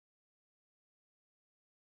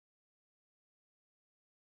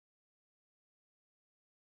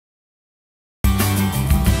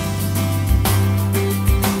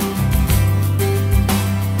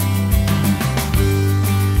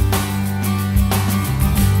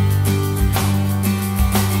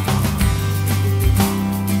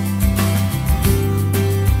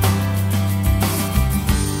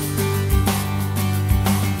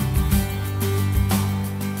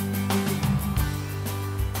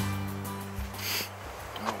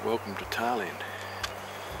Welcome to Tahr Hunt.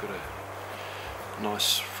 Got a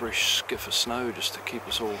nice fresh skiff of snow just to keep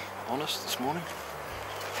us all honest this morning.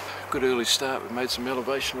 Good early start, we've made some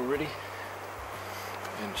elevation already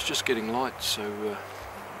and it's just getting light, so we'll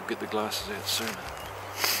get the glasses out sooner.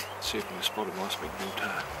 See if we can spot a nice big bull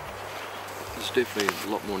tar. There's definitely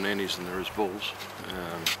a lot more nannies than there is bulls.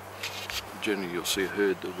 Generally you'll see a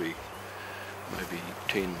herd, there'll be maybe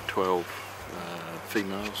 10, 12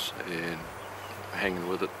 females and hanging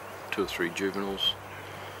with it 2 or 3 juveniles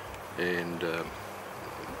and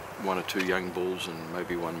 1 or 2 young bulls and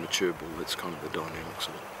maybe 1 mature bull. That's kind of the dynamics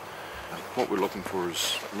of it. What we're looking for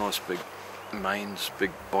is nice big manes,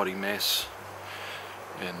 big body mass,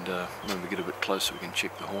 and when we get a bit closer we can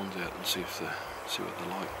check the horns out and see what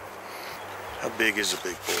they're like. How big is a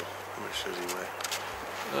big bull? How much does he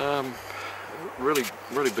weigh?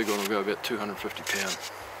 Really big one will go about 250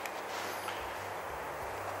 pounds.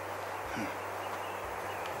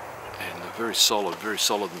 And they're very solid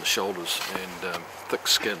in the shoulders and thick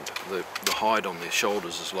skinned. The hide on their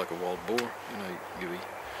shoulders is like a wild boar, you know, maybe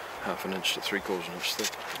 1/2 inch to 3/4 inch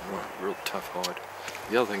thick. Real tough hide.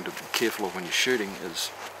 The other thing to be careful of when you're shooting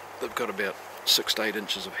is they've got about 6 to 8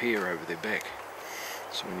 inches of hair over their back.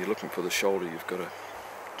 So when you're looking for the shoulder, you've got to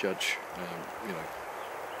judge, you know,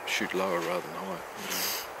 shoot lower rather than higher.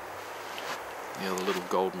 The other little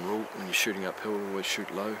golden rule, when you're shooting uphill, always shoot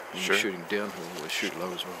low. When you're shooting downhill, always shoot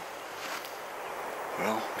low as well.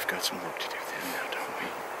 Well, we've got some work to do then now, don't we?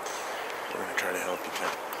 We're going to try to help you,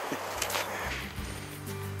 Ted.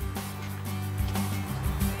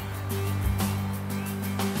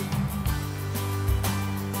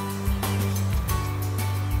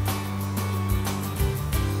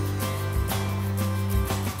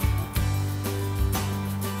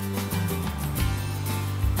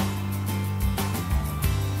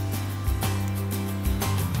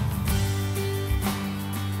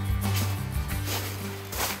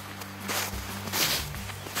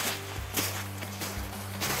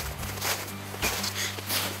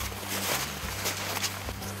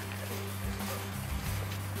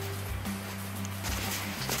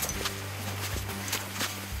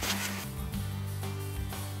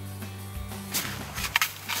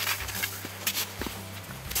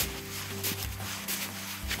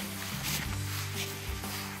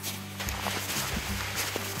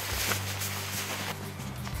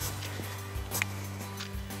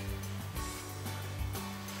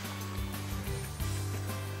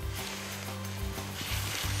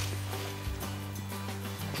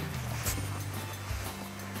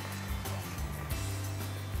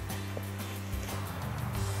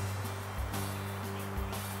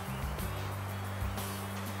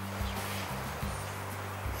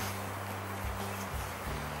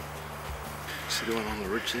 See the one on the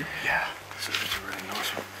ridge there? Yeah. This is a really nice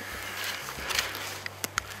one.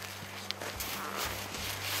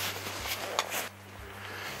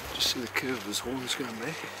 Just see the curve of his horns going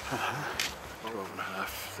back? 12.5,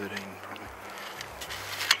 13 probably.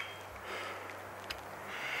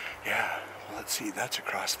 Yeah, well, let's see, that's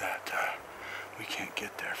across that. We can't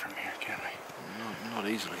get there from here, can we? Not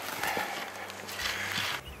easily.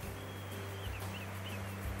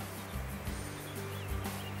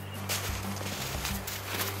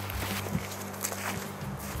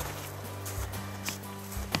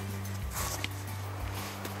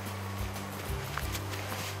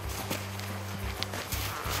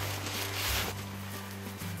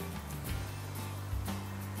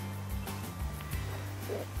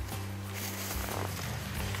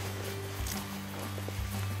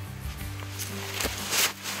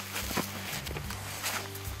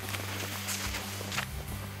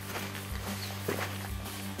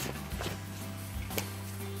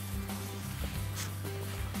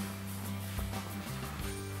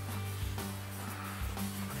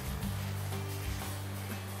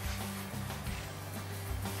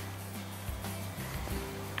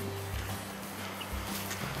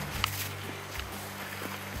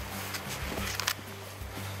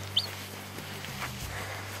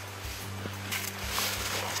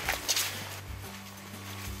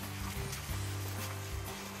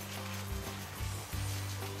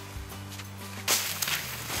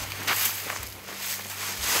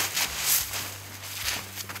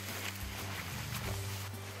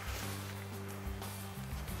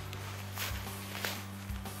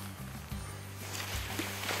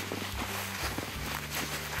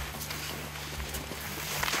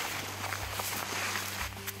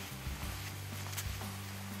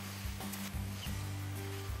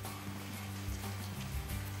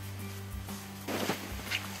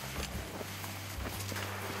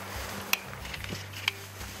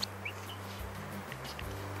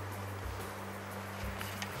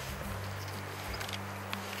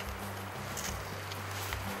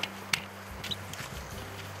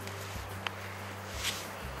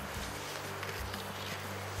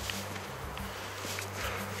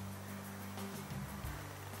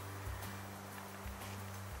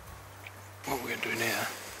 what we're going to do now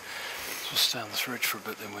is we'll stay on this ridge for a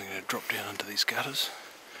bit, then we're going to drop down into these gutters.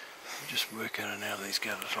 Just work in and out of these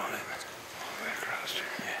gutters like that. All the way across.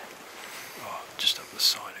 Yeah. Oh, just up this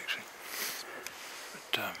side actually.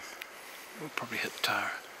 But we'll probably hit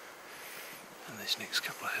Tahr in these next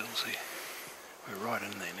couple of hills here. We're right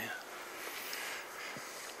in there now.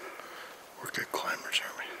 We're good climbers,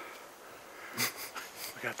 aren't we?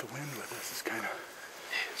 We got the wind with us. It's kind of...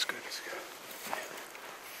 Yeah, it's good. It's good.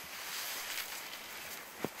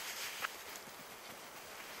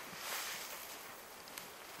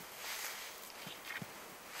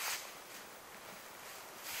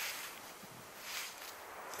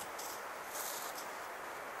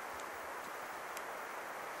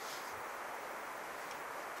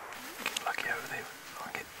 Lucky over there.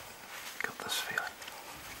 I got this feeling.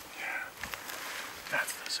 Yeah.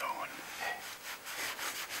 That's the zone. Yeah.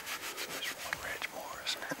 So there's one ridge more,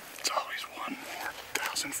 isn't it? It's always one more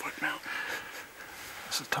 1,000-foot mountain.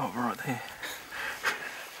 That's the top right there.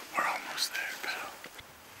 We're almost there, pal.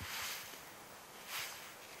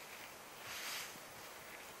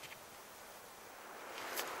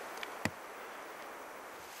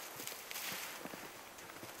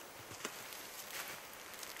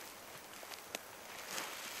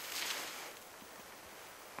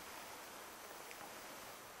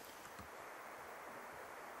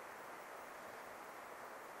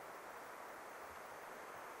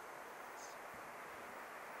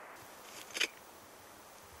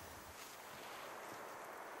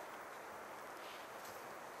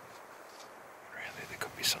 Around there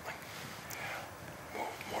could be something. Yeah.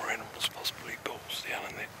 More animals, possibly bulls down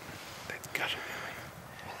in that gutter there.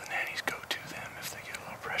 Well, the nannies go to them if they get a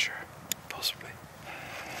little pressure. Possibly.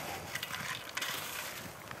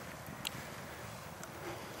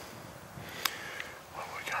 Well,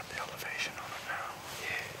 we got the elevation on it now.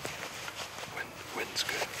 Yeah. Wind's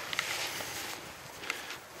good.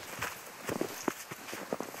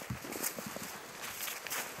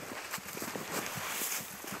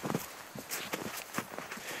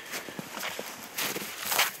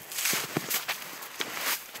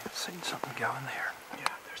 I've seen something go in there.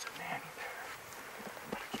 Yeah, there's a nanny there.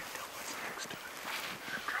 But I can't tell what's next to it.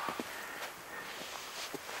 Drop.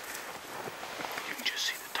 You can just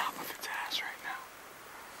see the top of its ass right now.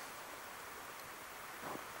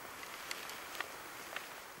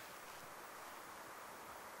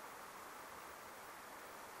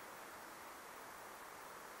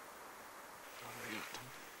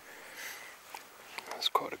 There's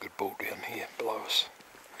quite a good bull down here below us.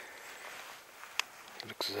 It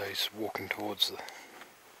looks as though he's walking towards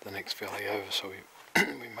the next valley over, so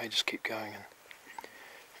we may just keep going and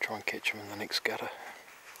try and catch him in the next gutter.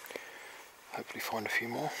 Hopefully find a few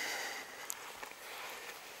more.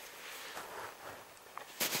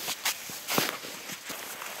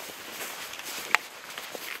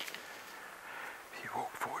 If you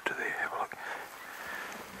walk forward to there, have a look.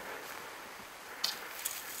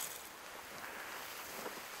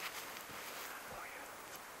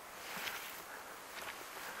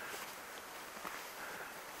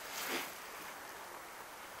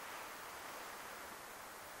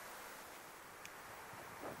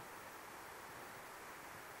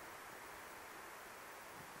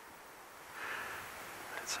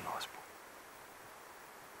 That's a nice bull.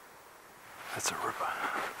 That's a ripper.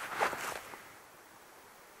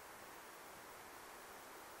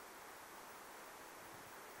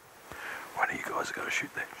 One of you guys are going to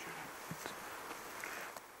shoot that.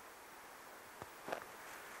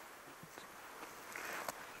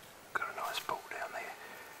 Got a nice bull down there.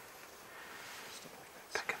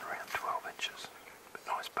 Picking around 12 inches. But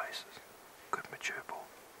nice bases. Good mature bull.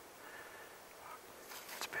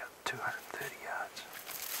 It's about 230 yards.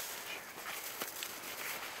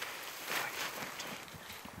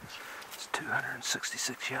 It's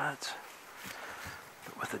 266 yards.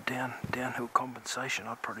 But with a downhill compensation,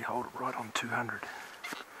 I'd probably hold it right on 200.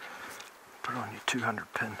 Put it on your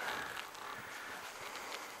 200 pin.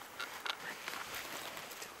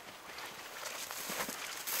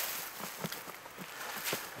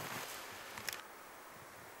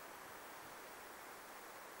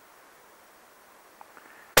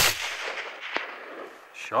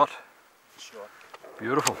 Shot.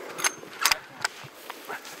 Beautiful. He's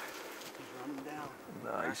running down.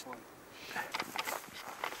 Nice.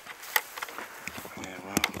 Yeah,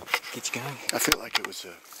 well, Get you going. I felt like it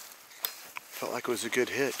was a good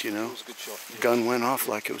hit, you know. It was a good shot. Yeah. Gun went off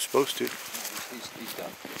like it was supposed to. He's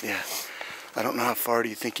done. Yeah. I don't know how far do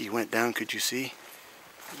you think he went down, could you see?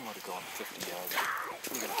 He might have gone 50 yards.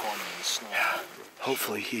 We're going to find him in the snow. Yeah.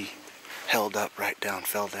 Hopefully he held up right down,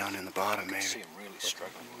 fell down in the bottom I see maybe. him really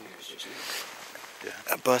struggling. He was just Yeah.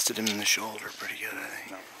 I busted him in the shoulder pretty good, I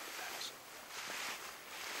think. No.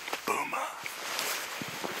 Buma.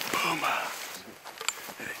 Buma.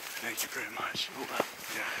 Hey, thank you very much.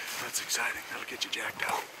 Yeah, that's exciting. That'll get you jacked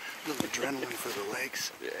up. A little adrenaline for the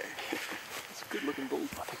legs. Yeah. It's a good looking bull.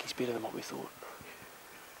 I think he's better than what we thought.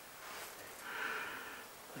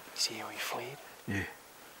 See how he flared? Yeah.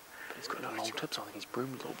 But he's got no long tips. I think he's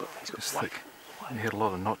broomed a little bit. He's got It's white. thick. He had a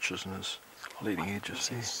lot of notches in his leading edges.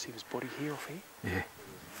 See his body here off here? Yeah.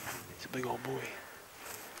 He's a big old boy.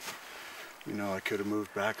 You know, I could have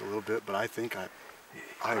moved back a little bit, but I think I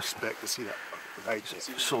expect to see that right there.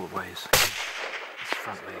 You saw the way his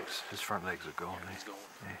front legs are gone. He's gone.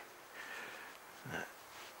 Yeah.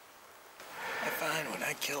 I find when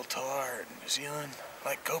I kill Tahr in New Zealand,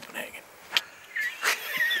 like Copenhagen.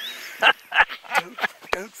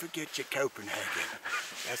 Don't forget your Copenhagen.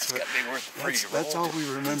 That's what. That's all we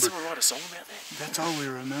remember. Did someone write a song about that? That's all we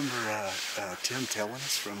remember. Tim telling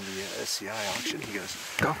us from the SCI auction. He goes,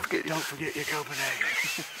 Don't forget your Copenhagen."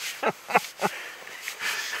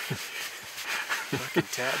 Fucking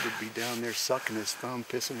Tad would be down there sucking his thumb,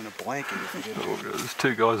 pissing in a blanket if he didn't. Oh, there's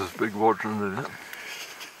two guys with big water in there.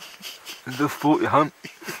 Just thought you hunt.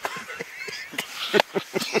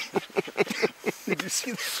 Did you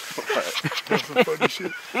see that? That's some funny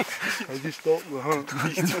shit. I just thought we hunt.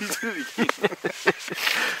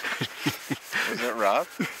 Was that Rob?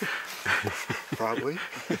 Probably.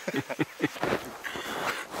 I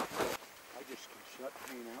just can shut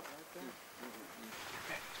pain out like that.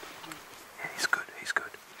 He's good. He's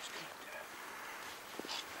good.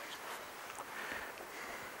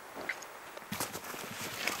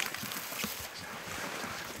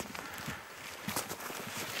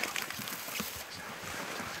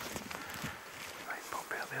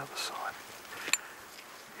 The other side.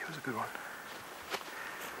 He was a good one.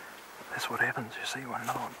 That's what happens, you see, when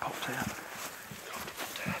another one pops out.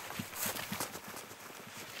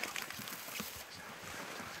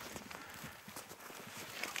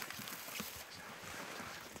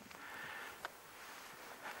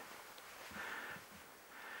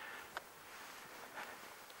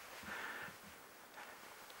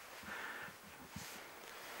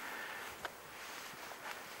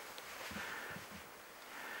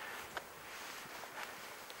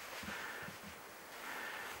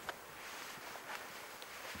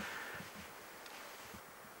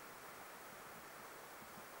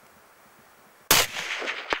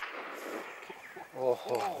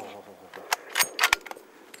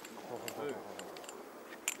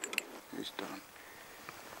 He's done.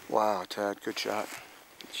 Wow, Tad, good shot.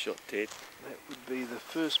 Good shot, Ted. That would be the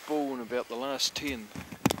first bull in about the last 10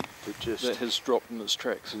 That has dropped in its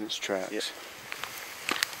tracks. in its tracks. Yep.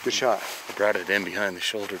 Good shot. I brought it in behind the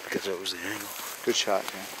shoulder because that was the angle. Good shot,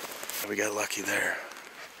 man. We got lucky there.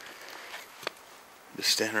 Just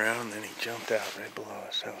stand around and then he jumped out right below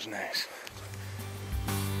us. That was nice.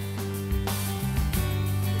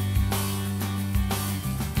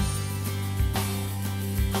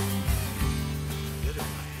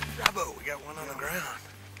 Bravo, we got one on the ground.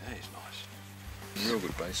 Yeah, he's nice. Real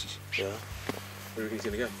good bases. Yeah. Where he's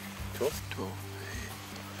gonna go? 12? 12.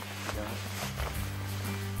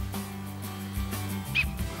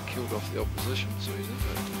 Killed off the opposition, so he's into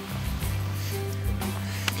it.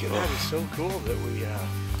 That is so cool that we,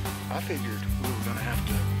 I figured we were going to have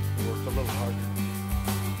to work a little harder.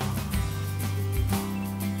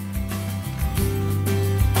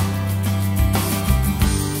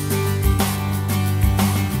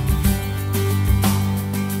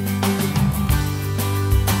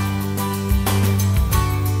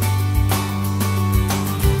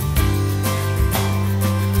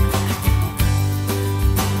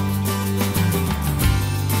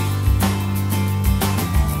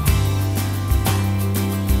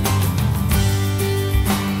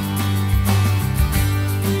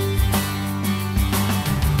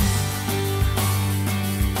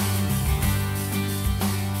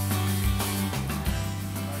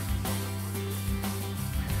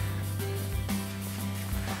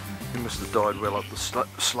 He must have died well up the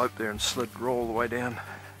slope there and slid all the way down.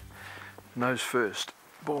 Nose first.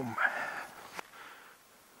 Boom.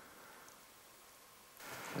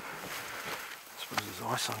 I suppose there's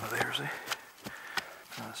ice under there, is there?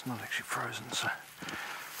 No, it's not actually frozen, so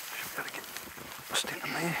should be able to get a step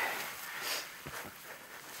in there.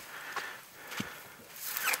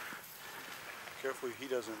 Careful he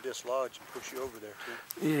doesn't dislodge and push you over there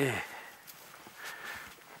too. Yeah.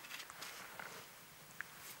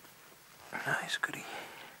 Nice goodie.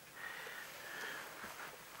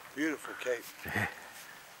 Beautiful cape. Yeah.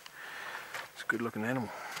 It's a good looking animal.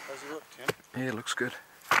 How's it look, Tim? Yeah, it looks good.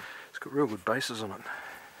 It's got real good bases on it.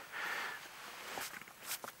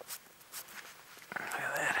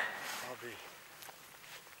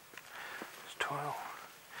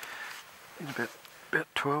 About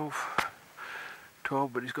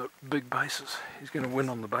 12, but he's got big bases. He's going to win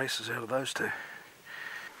on the bases out of those two.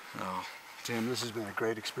 Oh, Tim, this has been a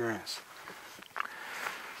great experience.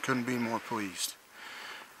 Couldn't be more pleased.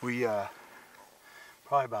 We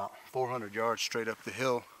probably about 400 yards straight up the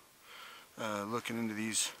hill, looking into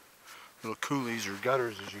these little coulees or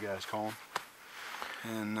gutters, as you guys call them,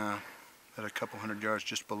 and at a couple hundred yards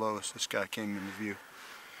just below us, this guy came into view.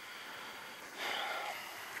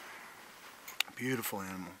 Beautiful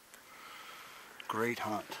animal. Great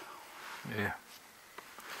hunt. Yeah.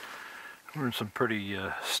 We're in some pretty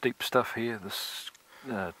steep stuff here. This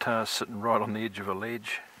Tahr's sitting right on the edge of a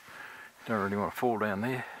ledge. Don't really want to fall down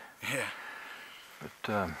there. Yeah. But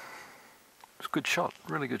it's a good shot,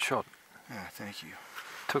 really good shot. Yeah, thank you.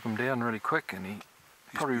 Took him down really quick, and he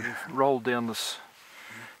probably beautiful. rolled down this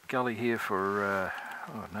gully here for, I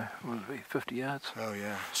don't know, what would it be, 50 yards? Oh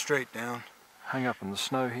yeah, straight down. Hung up in the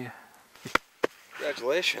snow here.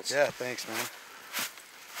 Congratulations. Yeah, thanks,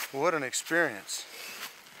 man. What an experience.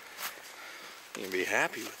 You can be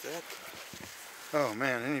happy with that. Oh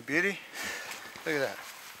man, any beauty? Look at that.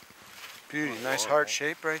 Beauty, nice heart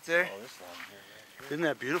shape right there. Isn't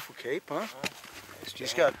that beautiful cape, huh?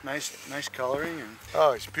 He's got nice coloring and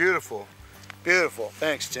oh, it's beautiful. Beautiful.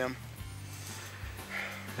 Thanks, Tim.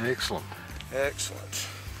 Excellent. Excellent.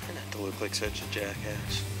 You don't have to look like such a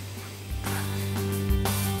jackass.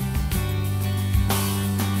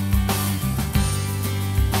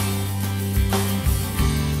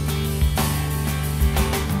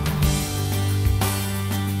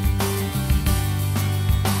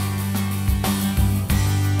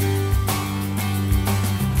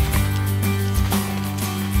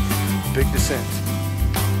 Big descent.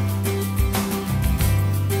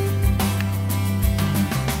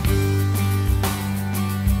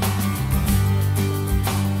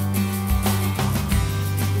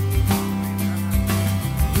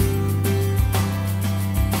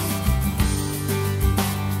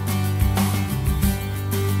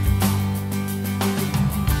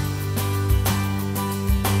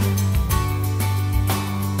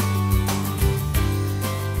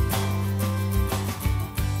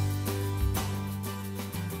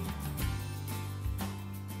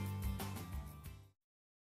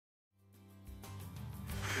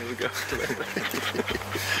 There we go.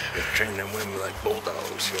 Train them women like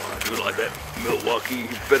bulldogs. You want to do it like that Milwaukee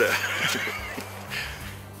better.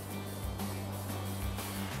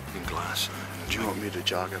 In glass. Do you want me to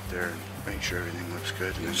jog up there and make sure everything looks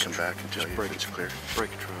good and then come back and tell you if it's clear?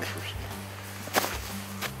 Break a trail first.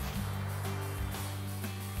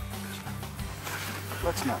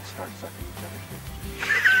 Let's not start sucking each other's dicks.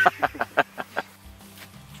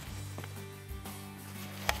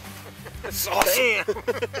 That's awesome.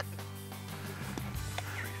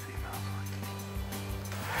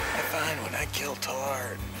 I find when I kill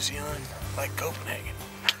Tahr in New Zealand, like Copenhagen.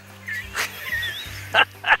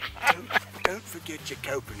 Don't forget your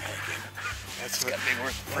Copenhagen. That's got to be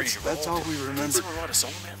worth the free. That's all we remember. That's what a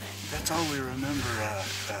song about that. That's all we remember.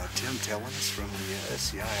 Tim telling us from the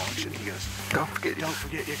SCI auction. He goes, Don't forget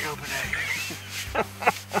your Copenhagen."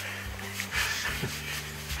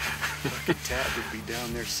 Fucking Tad would be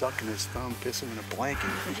down there sucking his thumb, pissing in a blanket.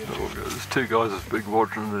 Oh, God, there's two guys that's big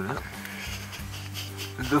watching it.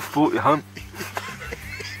 Just thought you hunt.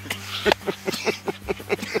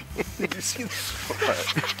 Did you see that?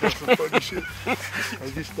 That's some funny shit. I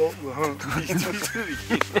just thought we hunt.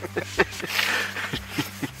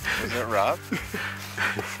 Is that Rob?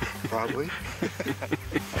 Probably.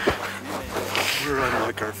 We're on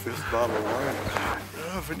like our 5th bottle of wine.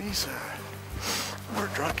 Oh, Vanessa. We're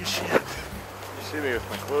drunk as shit. You see me with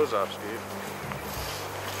my clothes off, Steve.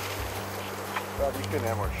 Rob, you couldn't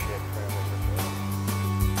have more shit.